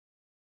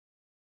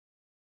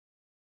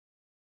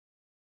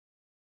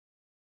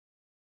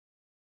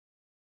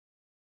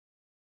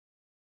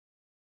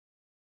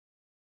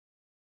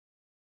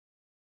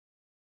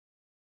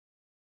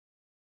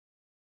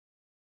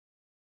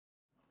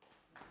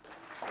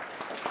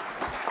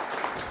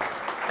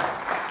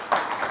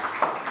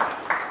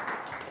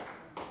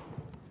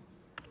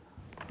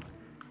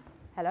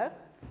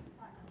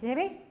Can you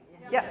hear me?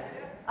 Yeah.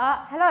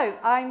 Hello,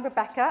 I'm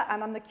Rebecca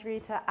and I'm the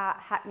curator at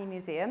Hackney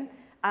Museum,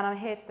 and I'm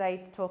here today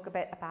to talk a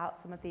bit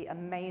about some of the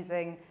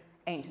amazing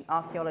ancient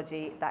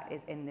archaeology that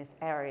is in this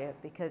area,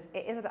 because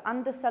it is an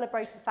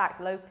under-celebrated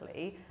fact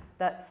locally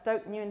that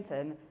Stoke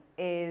Newington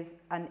is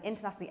a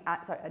nationally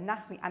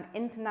and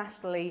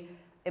internationally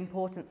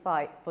important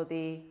site for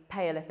the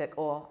Paleolithic,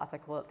 or as I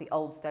call it, the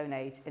Old Stone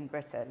Age in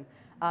Britain.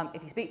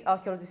 If you speak to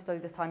archaeologists study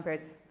this time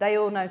period, they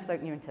all know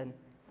Stoke Newington.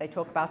 They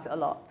talk about it a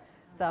lot.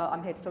 So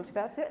I'm here to talk to you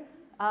about it.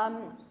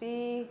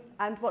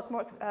 And what's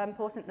more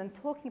important than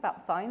talking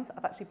about finds,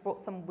 I've actually brought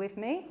some with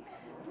me.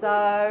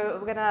 So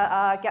we're going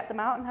to get them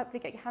out and hopefully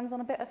get your hands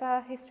on a bit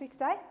of history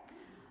today.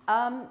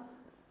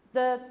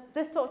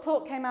 This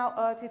talk came out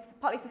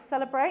partly to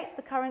celebrate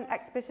the current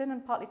exhibition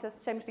and partly to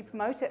shamelessly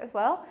promote it as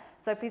well.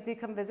 So please do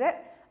come visit.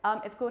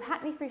 It's called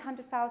Hackney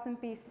 300,000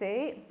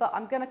 BC, but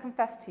I'm going to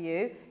confess to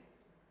you,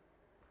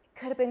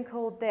 could have been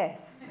called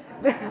this.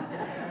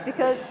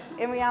 Because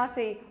in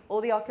reality, all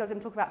the archaeology I'm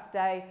talking about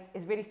today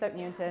is really Stoke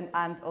Newington,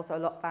 and also a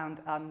lot found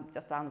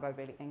just down the road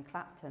really in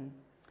Clapton.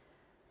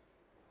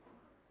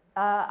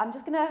 I'm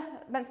just going to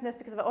mention this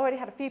because I've already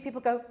had a few people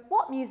go,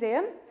 what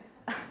museum?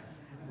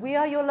 We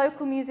are your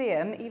local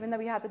museum. Even though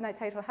we had the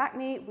title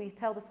Hackney, we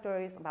tell the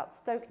stories about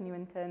Stoke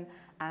Newington,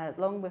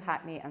 along with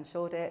Hackney and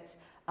Shoreditch.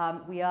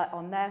 We are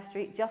on their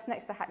street, just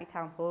next to Hackney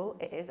Town Hall.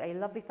 It is a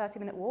lovely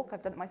 30-minute walk.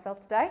 I've done it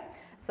myself today.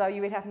 So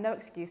you would have no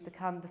excuse to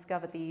come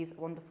discover these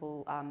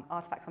wonderful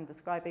artefacts I'm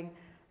describing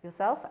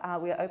yourself.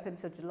 We are open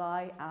till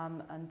July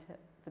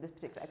for this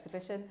particular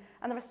exhibition.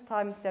 And the rest of the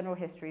time, general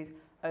histories,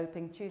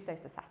 open Tuesdays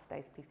to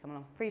Saturdays. Please come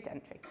along, free to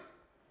entry.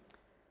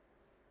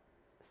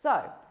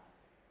 So,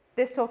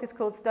 this talk is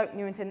called Stoke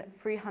Newington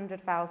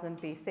 300,000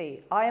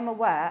 BC. I am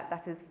aware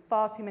that is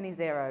far too many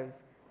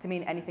zeros to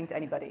mean anything to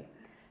anybody.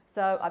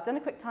 So I've done a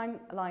quick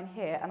timeline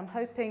here, and I'm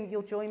hoping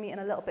you'll join me in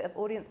a little bit of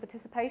audience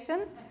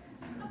participation.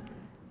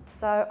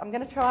 So I'm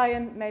going to try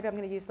and maybe I'm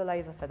going to use the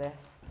laser for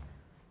this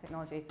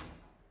technology.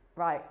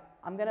 Right,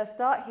 I'm going to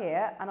start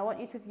here, and I want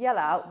you to yell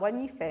out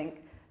when you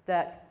think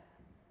that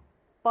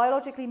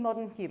biologically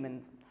modern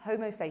humans,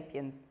 Homo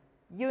sapiens,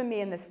 you and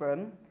me in this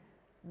room,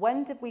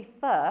 when did we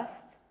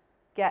first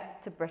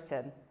get to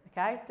Britain?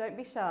 Okay, don't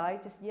be shy,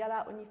 just yell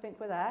out when you think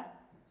we're there.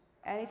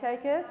 Any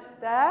takers?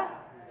 There?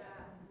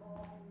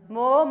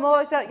 More,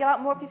 yell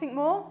out more if you think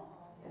more.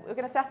 We're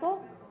going to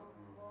settle.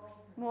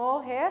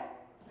 More here.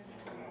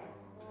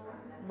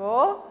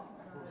 More.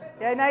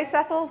 Yeah, no,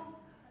 settled.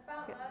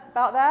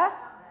 About there.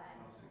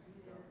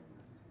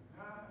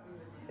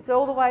 It's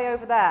all the way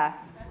over there.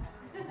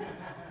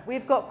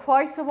 We've got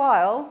quite a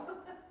while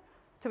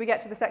till we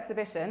get to this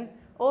exhibition.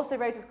 Also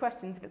raises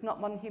questions, if it's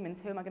not modern humans,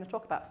 who am I going to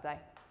talk about today?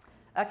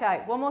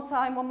 Okay, one more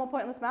time, one more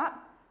point on this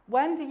map.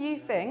 When do you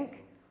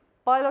think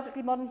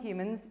biologically modern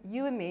humans,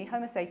 you and me,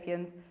 Homo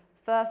sapiens,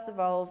 first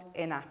evolved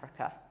in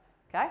Africa?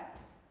 Okay?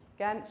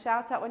 Again,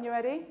 shout out when you're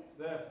ready.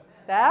 There.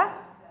 There?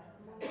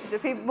 Do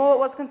people more?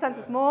 What's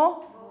consensus?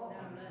 More?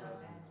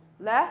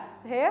 Less?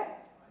 Here?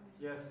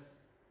 Yes.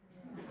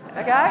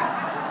 Okay?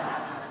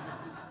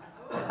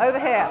 Over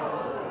here.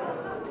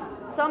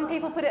 Some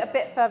people put it a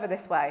bit further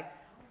this way.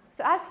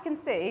 So as you can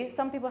see,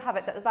 some people have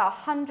it that there's about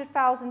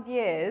 100,000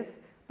 years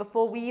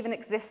before we even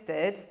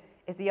existed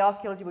is the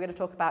archaeology we're going to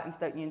talk about in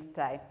Stoke Newington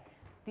today.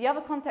 The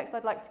other context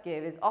I'd like to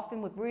give is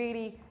often with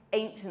really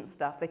ancient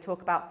stuff, they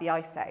talk about the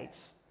Ice Age.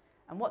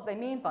 And what they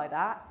mean by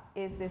that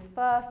is this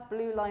first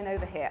blue line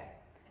over here.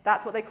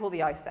 That's what they call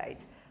the Ice Age.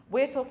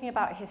 We're talking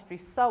about a history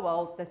so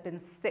old, there's been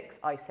 6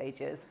 Ice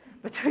Ages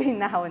between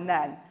now and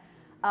then.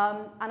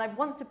 And I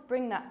want to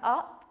bring that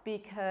up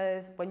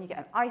because when you get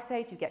an Ice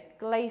Age, you get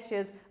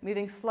glaciers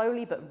moving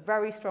slowly but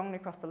very strongly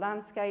across the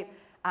landscape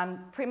and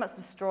pretty much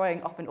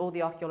destroying often all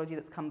the archaeology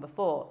that's come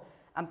before.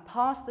 And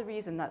part of the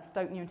reason that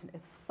Stoke Newington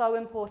is so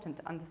important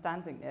to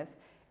understanding this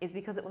is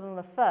because it was one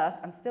of the first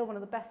and still one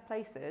of the best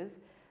places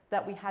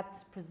that we had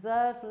this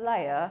preserved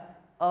layer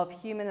of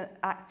human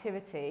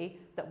activity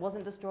that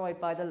wasn't destroyed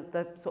by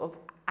the sort of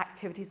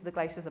activities of the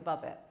glaciers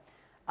above it.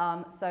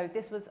 So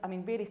this was, I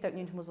mean, really Stoke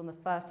Newington was one of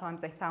the first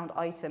times they found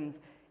items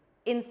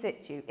in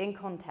situ, in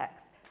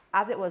context,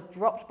 as it was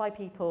dropped by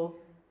people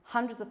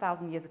hundreds of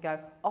thousands of years ago,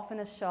 often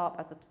as sharp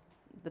as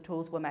the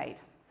tools were made.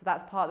 So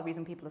that's part of the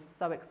reason people are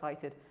so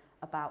excited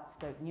about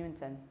Stoke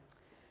Newington.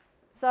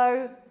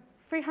 So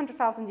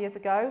 300,000 years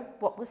ago,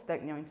 what was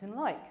Stoke Newington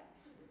like?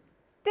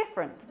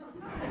 Different.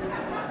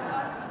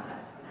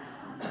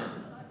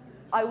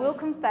 I will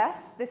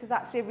confess, this is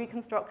actually a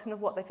reconstruction of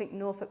what they think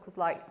Norfolk was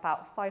like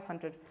about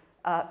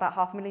about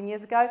 500,000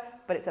 years ago,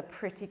 but it's a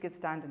pretty good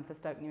stand-in for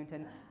Stoke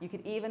Newington. You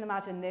could even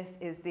imagine this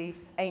is the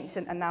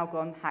ancient and now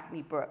gone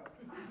Hackney Brook.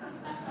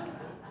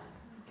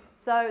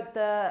 So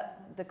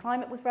the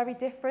climate was very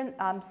different.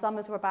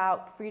 Summers were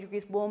about 3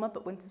 degrees warmer,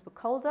 but winters were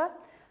colder.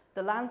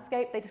 The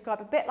landscape, they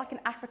describe a bit like an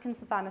African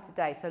savanna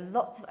today, so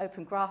lots of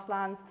open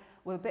grasslands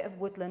with a bit of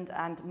woodland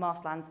and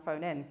marshlands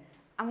thrown in.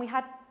 And we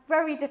had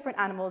very different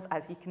animals,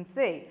 as you can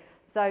see.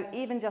 So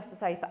even just to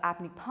say for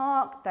Abney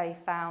Park, they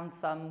found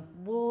some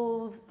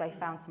wolves, they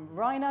found some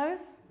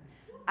rhinos,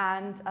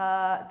 and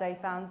they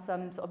found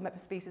some sort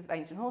of species of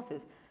ancient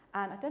horses.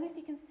 And I don't know if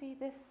you can see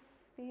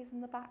these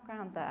in the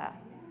background there.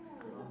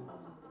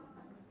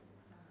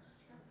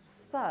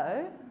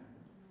 So,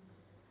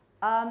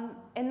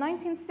 in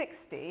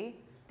 1960,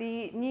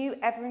 the new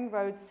Evering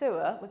Road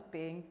sewer was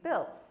being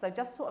built. So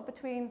just sort of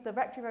between the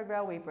Rectory Road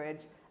Railway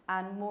Bridge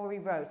and Morey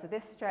Road, so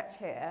this stretch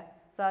here.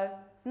 So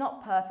it's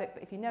not perfect,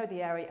 but if you know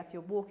the area, if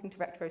you're walking to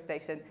Rectory Road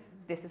Station,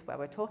 this is where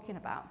we're talking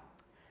about.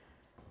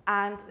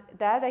 And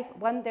there,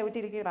 when they were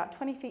digging about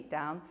 20 feet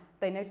down,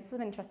 they noticed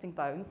some interesting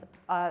bones.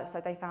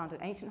 So they found an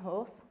ancient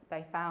horse,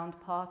 they found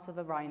parts of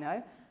a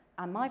rhino,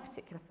 and my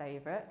particular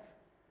favourite,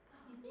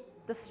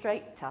 the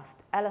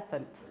straight-tusked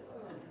elephant.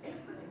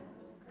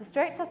 The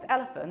straight-tusked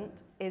elephant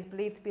is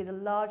believed to be the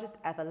largest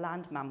ever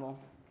land mammal.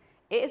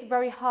 It is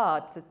very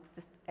hard to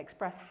just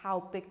express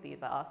how big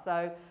these are.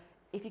 So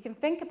if you can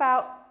think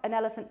about an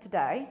elephant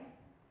today,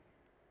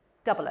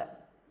 double it.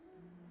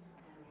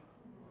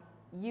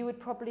 You would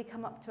probably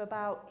come up to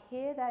about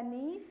here, their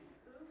knees.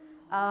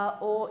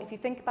 Or if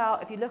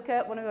you look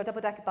at one of your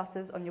double-decker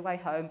buses on your way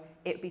home,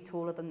 it would be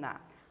taller than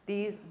that.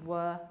 These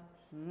were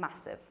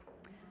massive.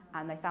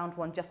 And they found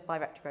one just by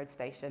Rectory Road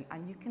Station,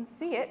 and you can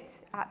see it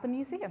at the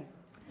museum.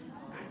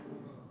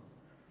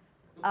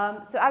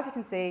 So as you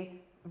can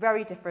see,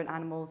 very different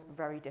animals,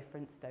 very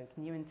different Stoke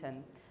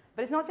Newington.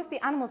 But it's not just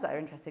the animals that are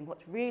interesting.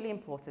 What's really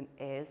important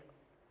is,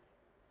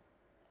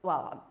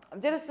 well, I'm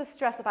going to just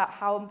stress about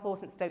how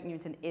important Stoke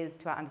Newington is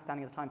to our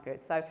understanding of the time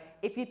period. So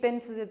if you've been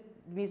to the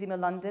Museum of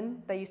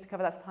London, they used to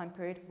cover that time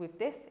period with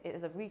this. It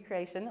is a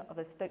recreation of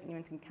a Stoke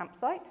Newington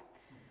campsite.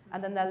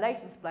 And then their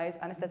later displays,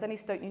 and if there's any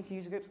Stoke Newington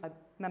user groups,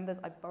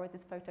 members, I borrowed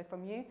this photo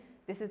from you.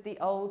 This is the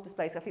old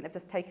displays. I think they've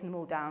just taken them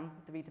all down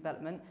with the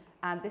redevelopment.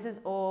 And this is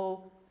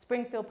all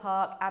Springfield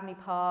Park, Abney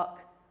Park,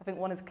 I think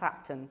one is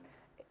Clapton.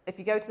 If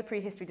you go to the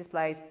prehistory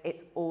displays,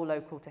 it's all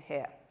local to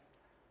here.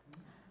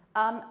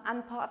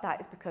 And part of that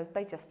is because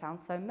they just found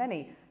so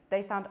many.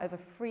 They found over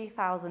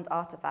 3,000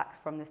 artifacts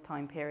from this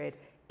time period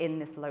in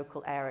this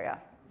local area.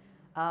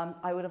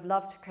 I would have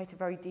loved to create a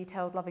very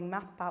detailed, loving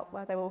map about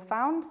where they were all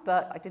found,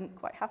 but I didn't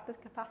quite have the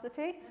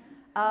capacity.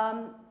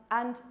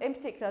 And in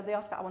particular, the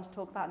artifact I want to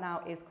talk about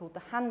now is called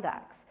the hand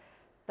axe.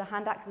 The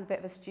hand axe is a bit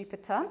of a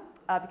stupid term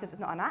because it's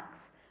not an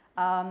axe,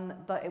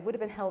 but it would have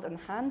been held in the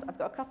hand. I've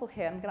got a couple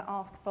here. I'm going to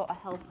ask for a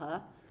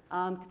helper.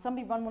 Could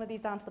somebody run one of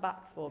these down to the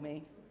back for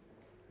me?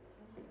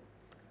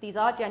 These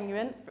are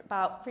genuine,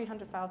 about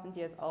 300,000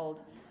 years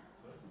old.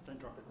 Don't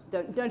drop it.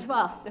 Don't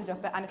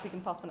drop it. And if we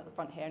can pass one at the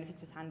front here, and if you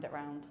just hand it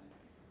round.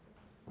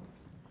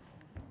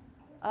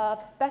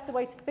 Better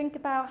way to think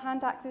about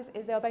hand axes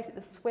is they are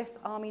basically the Swiss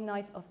army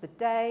knife of the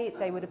day.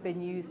 They would have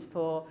been used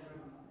for,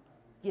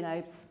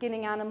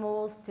 skinning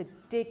animals, for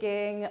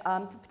digging,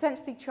 for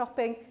potentially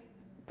chopping,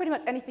 pretty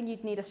much anything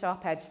you'd need a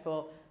sharp edge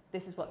for.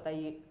 This is what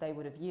they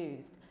would have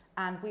used.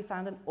 And we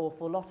found an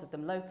awful lot of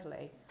them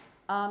locally.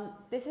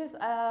 This is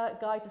a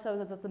guide to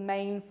some of the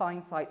main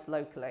find sites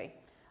locally.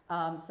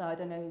 So I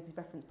don't know his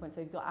reference points.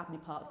 So you've got Abney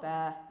Park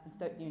there and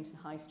Stoke Newington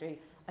High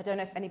Street. I don't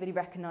know if anybody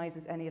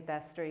recognises any of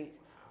their street.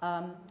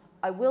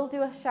 I will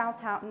do a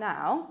shout out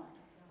now.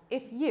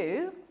 If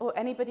you or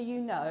anybody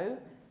you know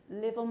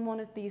live on one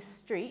of these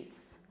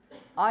streets,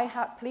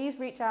 please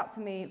reach out to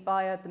me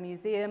via the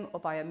museum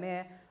or via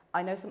Mir.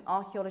 I know some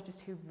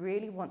archaeologists who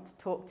really want to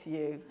talk to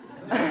you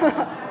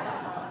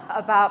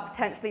about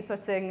potentially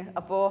putting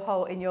a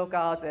borehole in your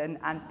garden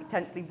and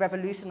potentially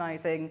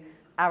revolutionising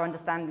our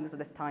understandings of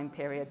this time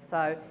period.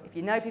 So if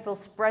you know people,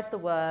 spread the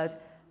word.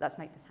 Let's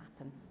make this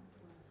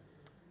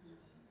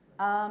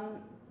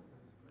happen.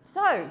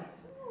 So,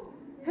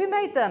 who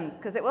made them?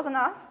 Because it wasn't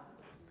us.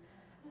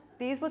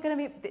 These were going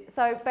to be,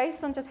 so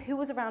based on just who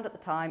was around at the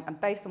time and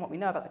based on what we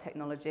know about the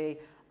technology,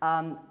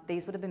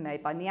 these would have been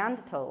made by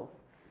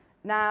Neanderthals.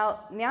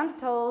 Now,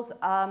 Neanderthals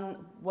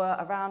were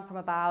around from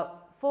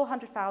about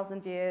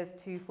 400,000 years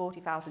to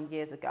 40,000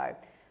 years ago.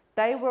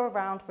 They were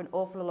around for an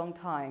awful long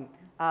time.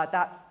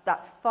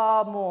 That's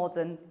far more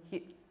than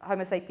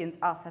Homo sapiens,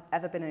 us, have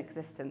ever been in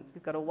existence.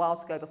 We've got a while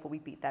to go before we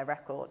beat their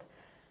record.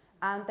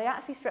 And they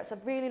actually stretch a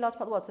really large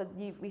part of the world.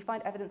 So we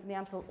find evidence of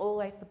Neanderthal all the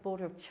way to the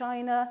border of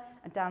China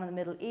and down in the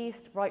Middle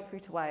East, right through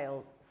to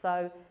Wales.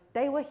 So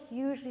they were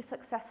hugely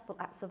successful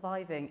at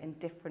surviving in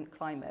different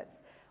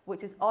climates,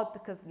 which is odd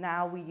because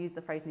now we use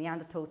the phrase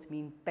Neanderthal to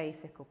mean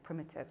basic or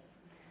primitive.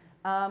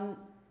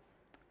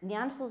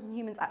 Neanderthals and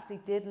humans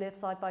actually did live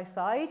side by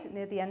side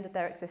near the end of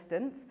their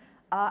existence.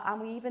 And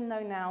we even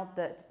know now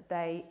that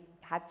they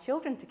had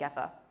children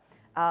together.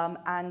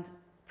 And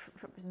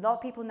a lot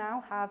of people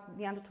now have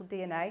Neanderthal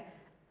DNA.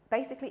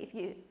 Basically,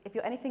 if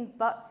you're anything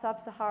but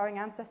sub-Saharan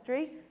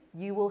ancestry,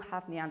 you will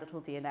have Neanderthal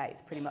DNA.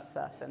 It's pretty much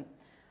certain.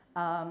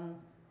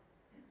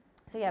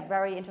 So yeah,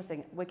 very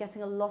interesting. We're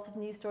getting a lot of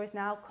news stories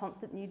now,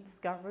 constant new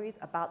discoveries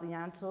about the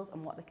Neanderthals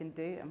and what they can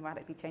do and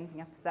radically changing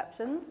our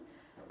perceptions.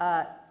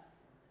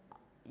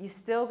 You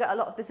still get a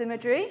lot of this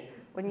imagery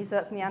when you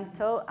search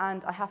Neanderthal,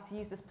 and I have to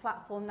use this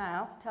platform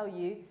now to tell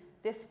you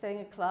this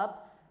thing, a club,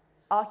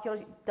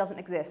 archaeology doesn't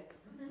exist.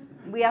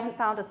 We haven't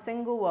found a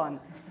single one.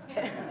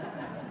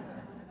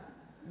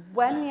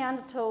 When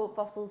Neanderthal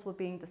fossils were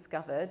being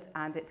discovered,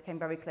 and it became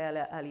very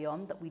clear early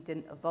on that we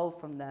didn't evolve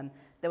from them,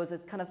 there was a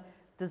kind of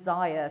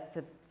desire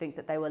to think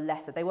that they were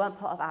lesser. They weren't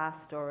part of our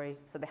story,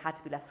 so they had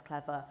to be less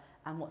clever.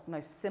 And what's the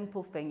most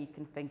simple thing you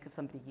can think of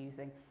somebody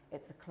using?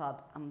 It's a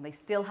club, and they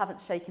still haven't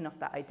shaken off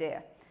that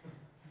idea.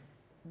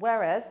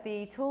 Whereas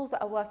the tools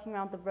that are working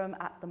around the room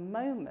at the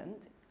moment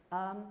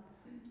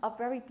are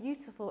very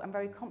beautiful and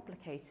very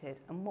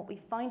complicated. And what we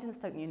find in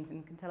Stoke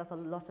Newington can tell us a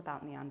lot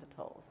about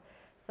Neanderthals.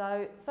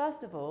 So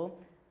first of all,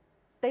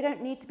 they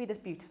don't need to be this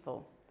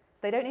beautiful.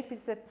 They don't need to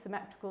be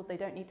symmetrical. They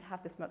don't need to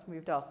have this much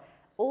moved off.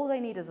 All they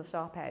need is a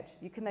sharp edge.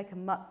 You can make a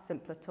much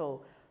simpler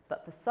tool.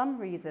 But for some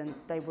reason,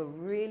 they were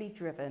really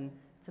driven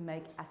to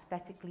make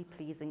aesthetically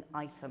pleasing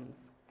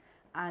items.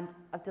 And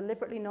I've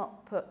deliberately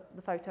not put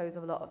the photos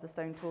of a lot of the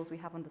stone tools we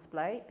have on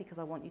display because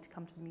I want you to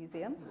come to the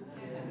museum.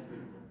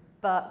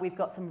 But we've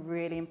got some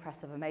really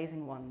impressive,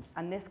 amazing ones.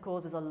 And this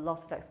causes a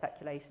lot of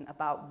speculation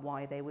about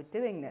why they were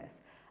doing this.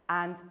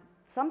 And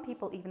some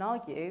people even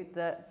argue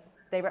that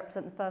they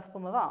represent the first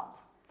form of art.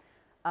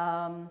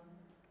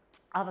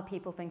 Other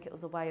people think it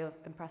was a way of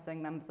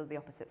impressing members of the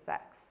opposite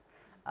sex.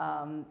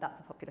 That's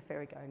a popular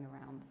theory going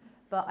around.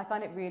 But I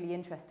find it really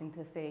interesting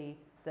to see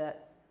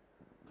that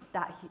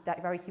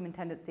very human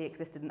tendency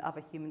existed in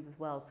other humans as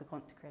well to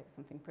want to create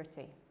something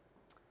pretty.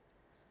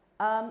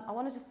 I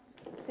want to just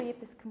see if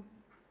this can,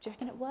 do you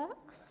reckon it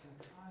works?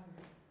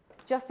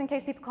 Just in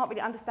case people can't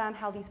really understand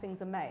how these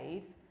things are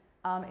made,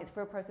 it's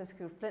for a process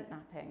called flint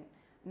knapping.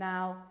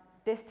 Now,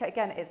 this,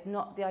 again, it's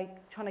not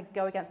trying to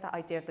go against that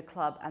idea of the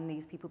club and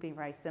these people being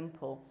very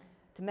simple.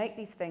 To make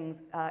these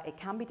things, it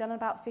can be done in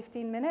about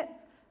 15 minutes,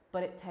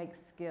 but it takes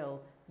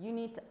skill. You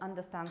need to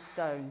understand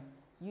stone.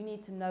 You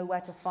need to know where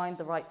to find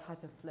the right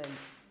type of flint.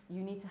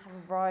 You need to have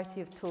a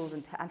variety of tools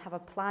and have a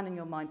plan in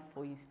your mind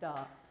before you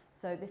start.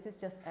 So this is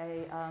just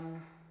I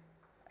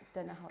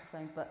don't know how it's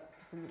shown, but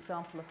just an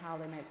example of how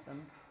they make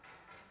them.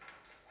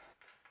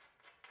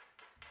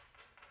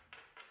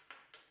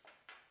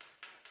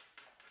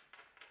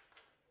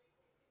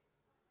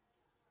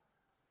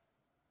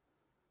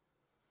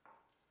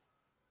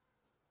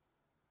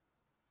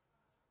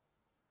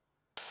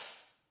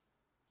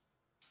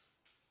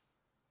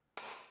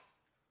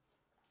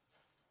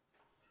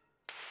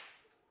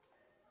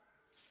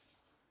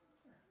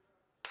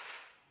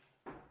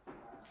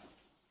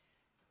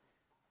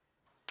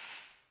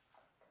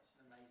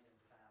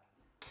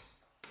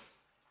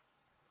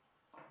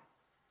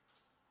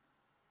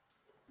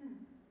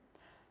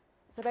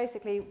 So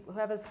basically,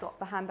 whoever's got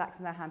the hand axe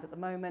in their hand at the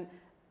moment,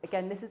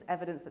 again, this is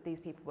evidence that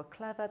these people were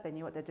clever, they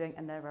knew what they're doing,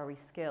 and they're very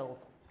skilled.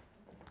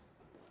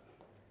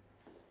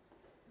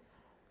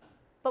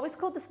 But it's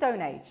called the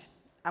Stone Age,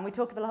 and we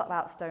talk a lot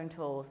about stone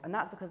tools, and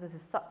that's because this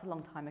is such a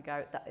long time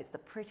ago that it's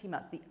pretty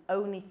much the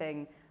only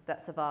thing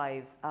that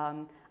survives.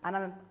 And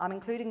I'm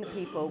including the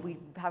people. We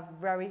have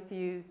very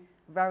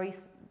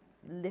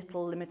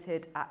little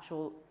limited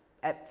actual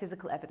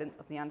physical evidence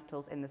of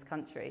Neanderthals in this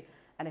country.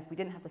 And if we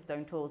didn't have the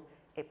stone tools,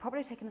 it'd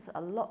probably taken us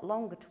a lot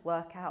longer to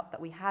work out that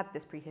we had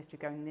this prehistory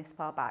going this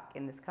far back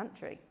in this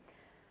country.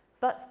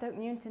 But Stoke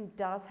Newington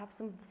does have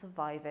some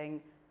surviving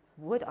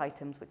wood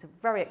items, which are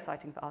very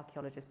exciting for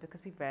archaeologists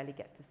because we rarely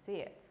get to see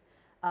it.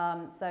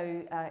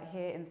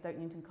 Here in Stoke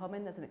Newington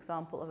Common, there's an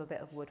example of a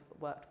bit of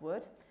worked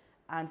wood.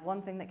 And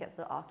one thing that gets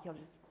the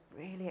archaeologists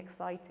really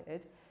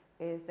excited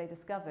is they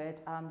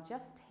discovered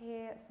just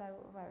here, so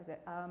where is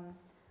it?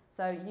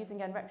 So using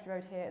again Rectory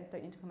Road here and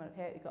Stoke Newington Common up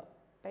here, you've got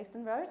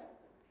Bayston Road.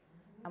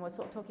 And we're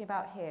sort of talking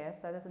about here,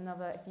 so there's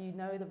another, if you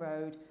know the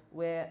road,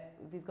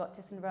 we've got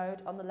Tisson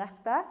Road on the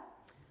left there.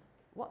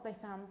 What they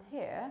found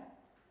here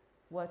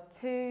were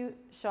two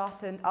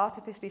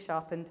artificially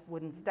sharpened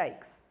wooden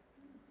stakes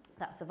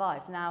that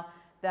survived. Now,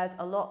 there's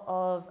a lot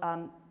of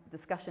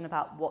discussion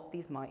about what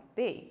these might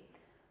be.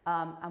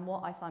 And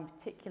what I find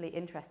particularly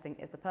interesting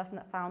is the person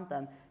that found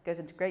them goes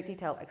into great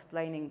detail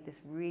explaining this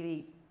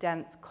really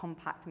dense,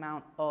 compact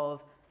amount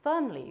of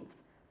fern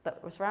leaves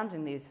that were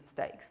surrounding these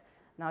stakes.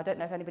 Now, I don't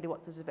know if anybody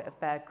watches a bit of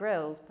Bear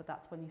Grylls, but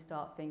that's when you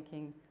start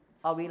thinking,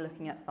 are we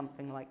looking at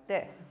something like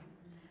this?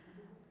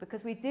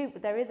 Because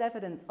there is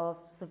evidence of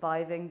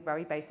surviving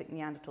very basic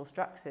Neanderthal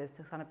structures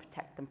to kind of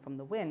protect them from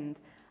the wind.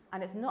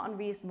 And it's not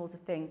unreasonable to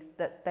think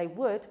that they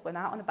would, when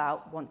out and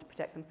about, want to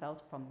protect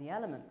themselves from the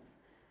elements.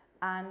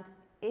 And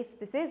if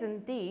this is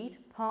indeed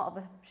part of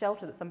a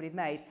shelter that somebody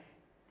made,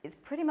 it's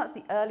pretty much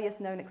the earliest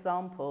known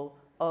example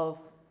of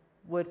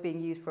wood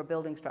being used for a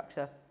building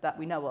structure that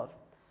we know of.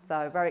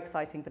 So very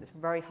exciting, but it's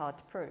very hard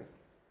to prove.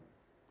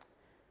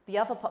 The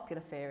other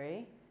popular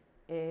theory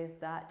is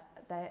that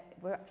they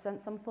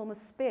represent some form of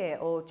spear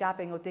or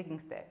jabbing or digging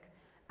stick.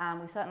 And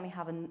we certainly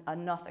have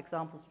enough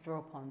examples to draw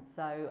upon.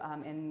 So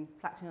in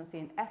Clacton-on-Sea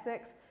in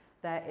Essex,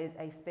 there is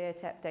a spear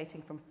tip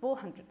dating from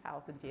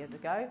 400,000 years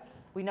ago.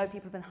 We know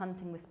people have been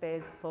hunting with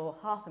spears for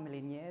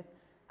 500,000 years.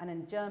 And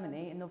in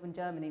Germany, in northern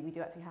Germany, we do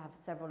actually have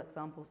several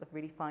examples of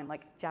really fine,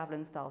 like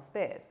javelin-style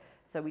spears.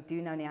 So we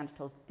do know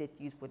Neanderthals did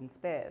use wooden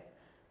spears.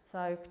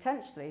 So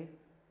potentially,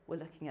 we're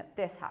looking at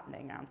this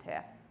happening around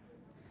here.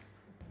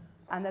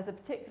 And there's a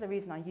particular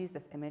reason I use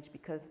this image,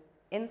 because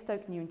in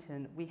Stoke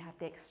Newington, we have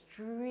the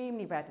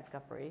extremely rare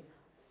discovery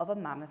of a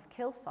mammoth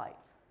kill site.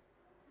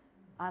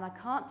 And I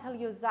can't tell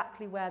you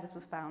exactly where this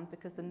was found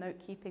because the note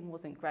keeping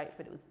wasn't great,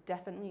 but it was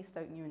definitely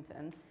Stoke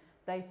Newington.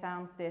 They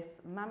found this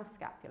mammoth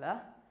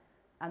scapula,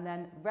 and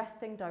then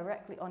resting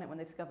directly on it when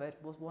they discovered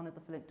was one of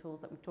the flint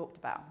tools that we talked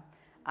about.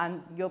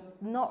 And you're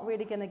not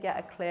really going to get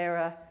a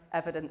clearer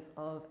evidence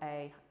of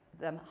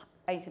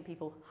ancient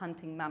people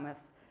hunting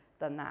mammoths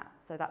than that.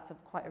 So that's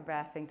quite a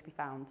rare thing to be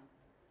found.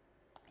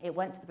 It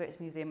went to the British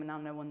Museum and now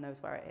no one knows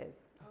where it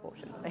is,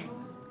 unfortunately.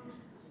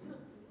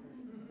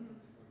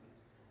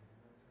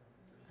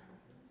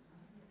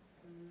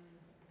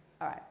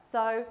 All right,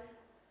 so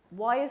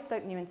why is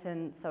Stoke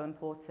Newington so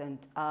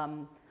important?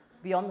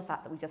 Beyond the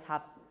fact that we just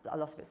have a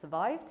lot of it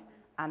survived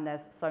and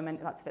there's so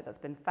much of it that's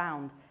been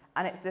found.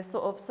 And it's this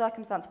sort of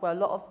circumstance where a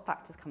lot of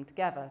factors come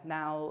together.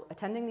 Now,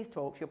 attending these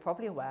talks, you're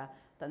probably aware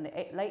that in the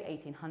late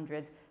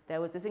 1800s,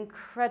 there was this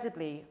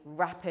incredibly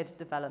rapid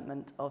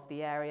development of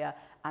the area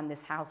and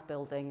this house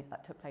building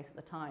that took place at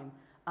the time.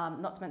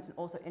 Not to mention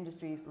also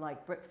industries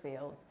like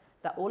brickfields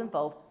that all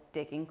involved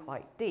digging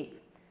quite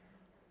deep.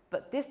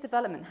 But this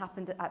development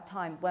happened at a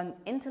time when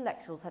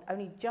intellectuals had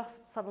only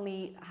just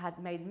suddenly had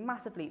made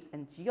massive leaps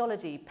in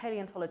geology,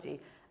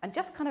 paleontology, and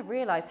just kind of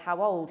realized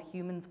how old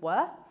humans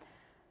were.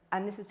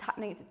 And this is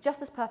happening at just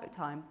this perfect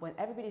time when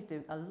everybody's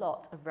doing a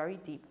lot of very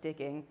deep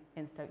digging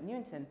in Stoke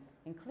Newington,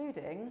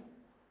 including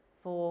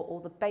for all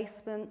the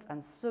basements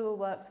and sewer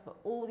works for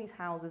all these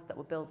houses that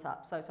were built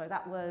up. So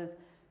that was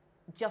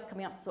just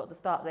coming up to sort of the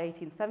start of the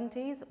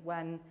 1870s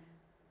when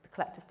the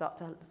collectors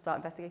start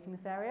investigating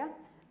this area.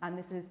 And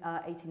this is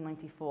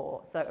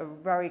 1894, so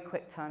a very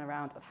quick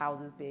turnaround of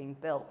houses being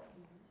built.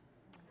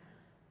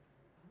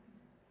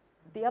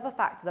 The other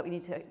factor that we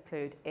need to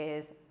include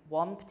is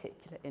one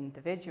particular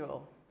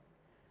individual,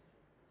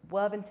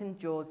 Worthington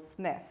George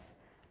Smith.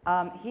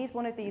 He's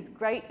one of these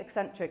great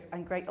eccentrics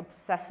and great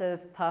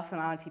obsessive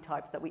personality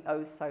types that we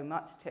owe so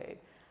much to.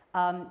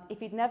 If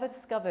he'd never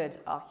discovered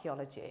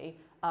archaeology,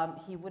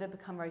 he would have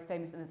become very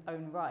famous in his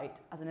own right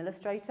as an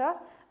illustrator.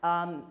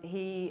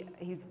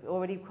 He'd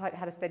already quite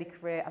had a steady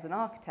career as an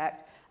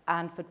architect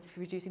and for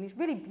producing these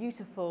really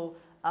beautiful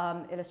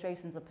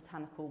illustrations of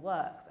botanical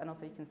works. And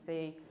also you can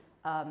see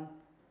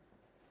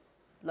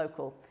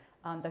local,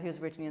 though he was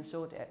originally in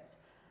Shoreditch.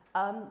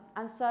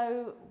 And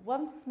so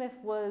Worthington Smith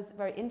was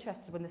very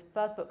interested when the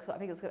first book, so I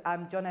think it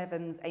was John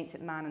Evans'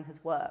 Ancient Man and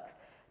His Works,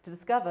 to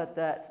discover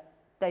that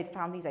they'd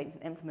found these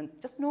ancient implements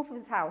just north of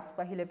his house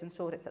where he lived in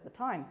Shoreditch at the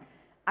time.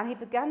 And he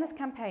began this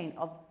campaign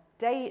of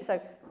so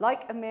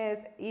like Amir's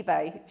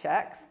eBay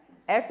checks,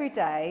 every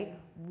day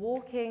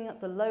walking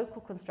the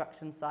local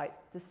construction sites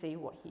to see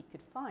what he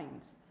could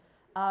find.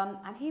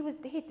 And he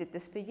did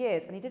this for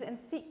years, and he did it in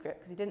secret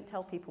because he didn't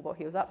tell people what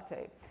he was up to.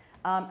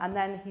 And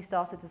then he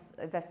started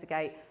to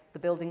investigate the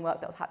building work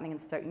that was happening in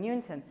Stoke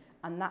Newington,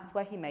 and that's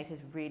where he made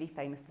his really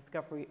famous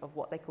discovery of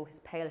what they call his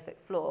Paleolithic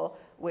floor,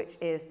 which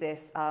is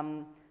this,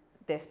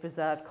 this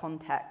preserved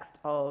context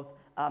of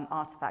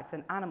artifacts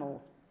and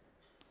animals.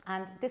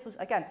 And this was,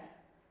 again,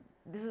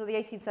 this was the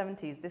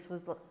 1870s. This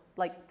was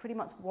like pretty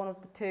much one of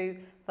the two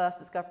first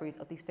discoveries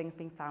of these things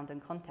being found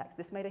in context.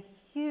 This made a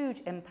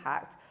huge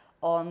impact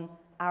on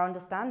our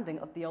understanding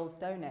of the Old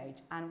Stone Age.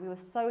 And we were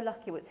so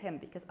lucky it was him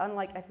because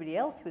unlike everybody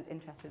else who was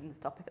interested in this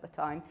topic at the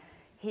time,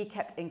 he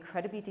kept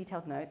incredibly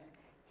detailed notes.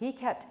 He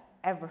kept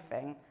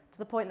everything to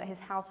the point that his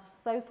house was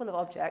so full of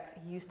objects,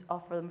 he used to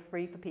offer them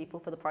free for people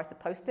for the price of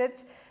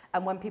postage.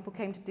 And when people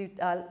came to do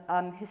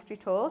history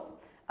tours,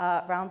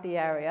 around the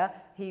area,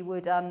 he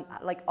would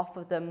like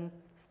offer them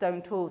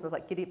stone tools as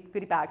like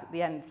goodie bags at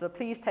the end, so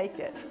please take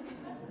it.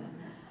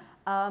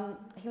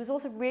 He was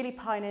also really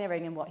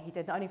pioneering in what he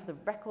did, not only for the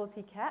records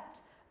he kept,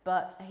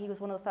 but he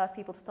was one of the first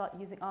people to start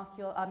using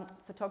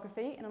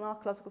photography in an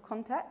archaeological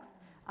context.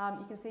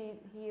 You can see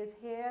he is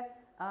here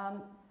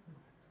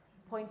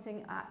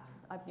pointing at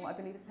what I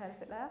believe is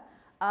Paleolithic there.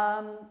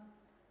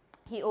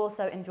 He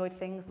also enjoyed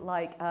things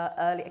like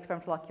early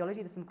experimental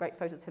archaeology. There's some great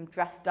photos of him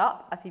dressed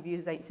up as he viewed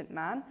his ancient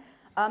man.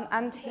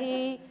 And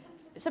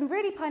some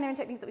really pioneering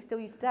techniques that we still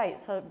use today,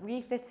 so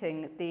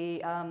refitting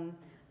the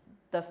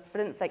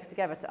flint flakes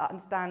together to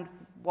understand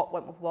what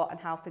went with what and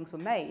how things were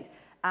made.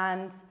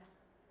 And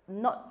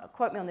not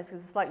quote me on this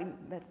because it's slightly,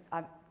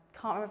 I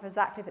can't remember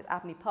exactly if it's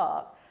Abney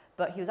Park,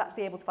 but he was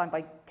actually able to find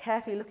by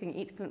carefully looking at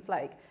each flint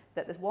flake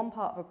that this one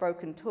part of a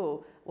broken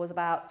tool was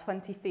about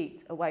 20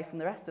 feet away from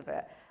the rest of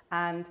it.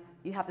 And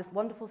you have this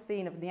wonderful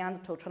scene of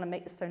Neanderthal trying to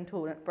make the stone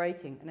tool and it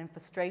breaking, and in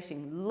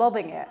frustration,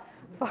 lobbing it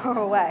far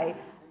away.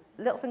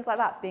 Little things like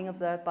that being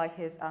observed by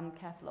his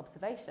careful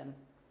observation.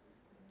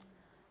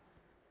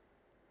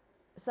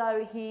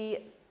 So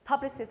he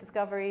published his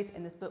discoveries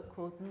in this book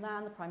called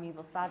Man, the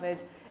Primeval Savage.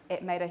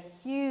 It made a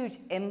huge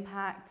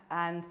impact,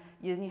 and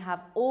you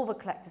have all the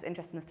collectors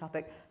interested in this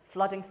topic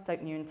flooding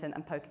Stoke Newington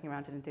and poking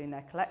around it and doing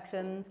their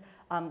collections.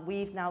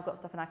 We've now got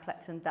stuff in our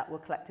collection that were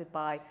collected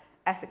by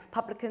Essex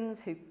publicans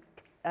who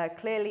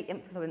clearly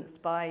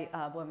influenced by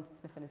Worthington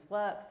Smith and his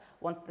works.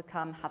 wanted to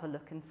come have a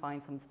look and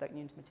find some of the Stoke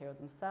Newington material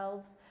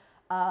themselves.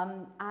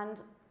 And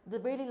the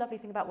really lovely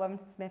thing about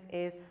Worthington Smith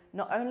is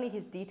not only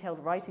his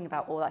detailed writing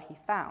about all that he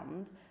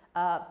found,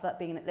 but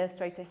being an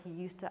illustrator, he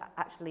used to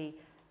actually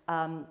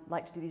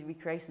like to do these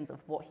recreations of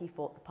what he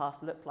thought the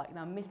past looked like.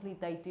 Now, admittedly,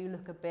 they do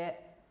look a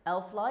bit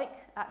elf-like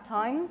at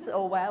times,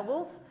 or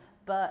werewolf,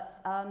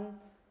 but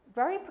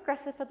very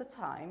progressive for the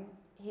time.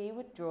 He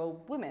would draw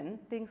women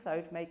being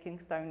sewed making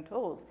stone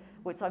tools,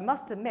 which I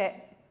must admit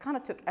kind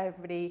of took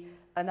everybody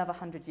another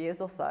 100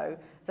 years or so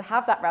to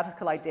have that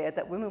radical idea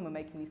that women were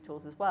making these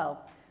tools as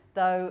well.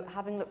 Though,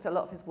 having looked at a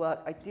lot of his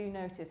work, I do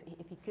notice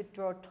if he could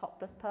draw a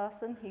topless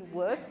person, he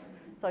would.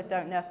 So I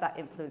don't know if that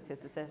influenced his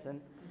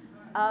decision.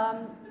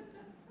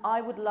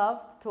 I would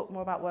love to talk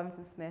more about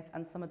Worthington Smith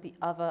and some of the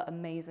other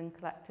amazing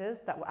collectors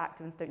that were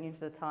active in Stoke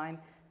Newington at the time.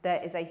 There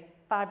is a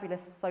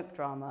fabulous soap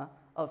drama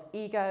of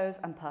egos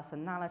and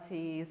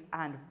personalities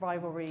and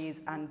rivalries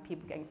and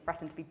people getting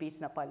threatened to be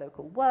beaten up by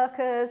local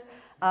workers.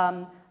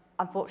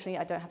 Unfortunately,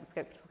 I don't have the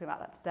scope for talking about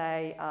that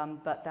today,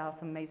 but there are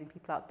some amazing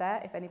people out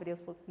there. If anybody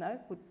else wants to know,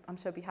 I'm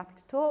sure be happy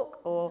to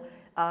talk, or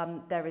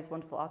there is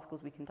wonderful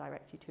articles we can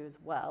direct you to as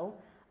well.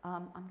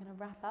 I'm going to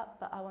wrap up,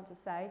 but I want to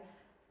say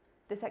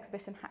this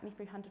exhibition, Hackney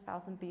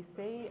 300,000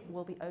 BC,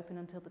 will be open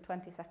until the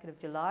 22nd of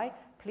July.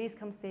 Please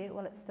come see it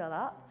while it's still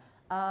up.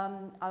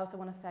 I also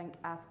want to thank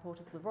our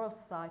supporters of the Royal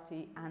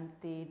Society and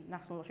the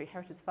National Lottery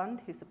Heritage Fund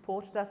who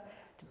supported us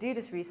to do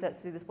this research,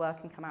 to do this work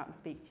and come out and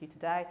speak to you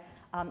today.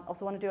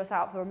 Also want to do us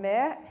out for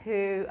Amir,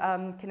 who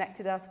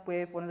connected us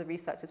with one of the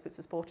researchers which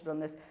supported on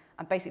this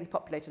and basically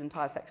populated an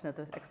entire section of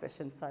the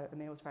exhibition, so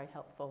Amir was very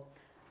helpful.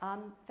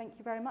 Thank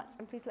you very much,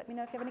 and please let me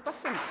know if you have any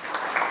questions.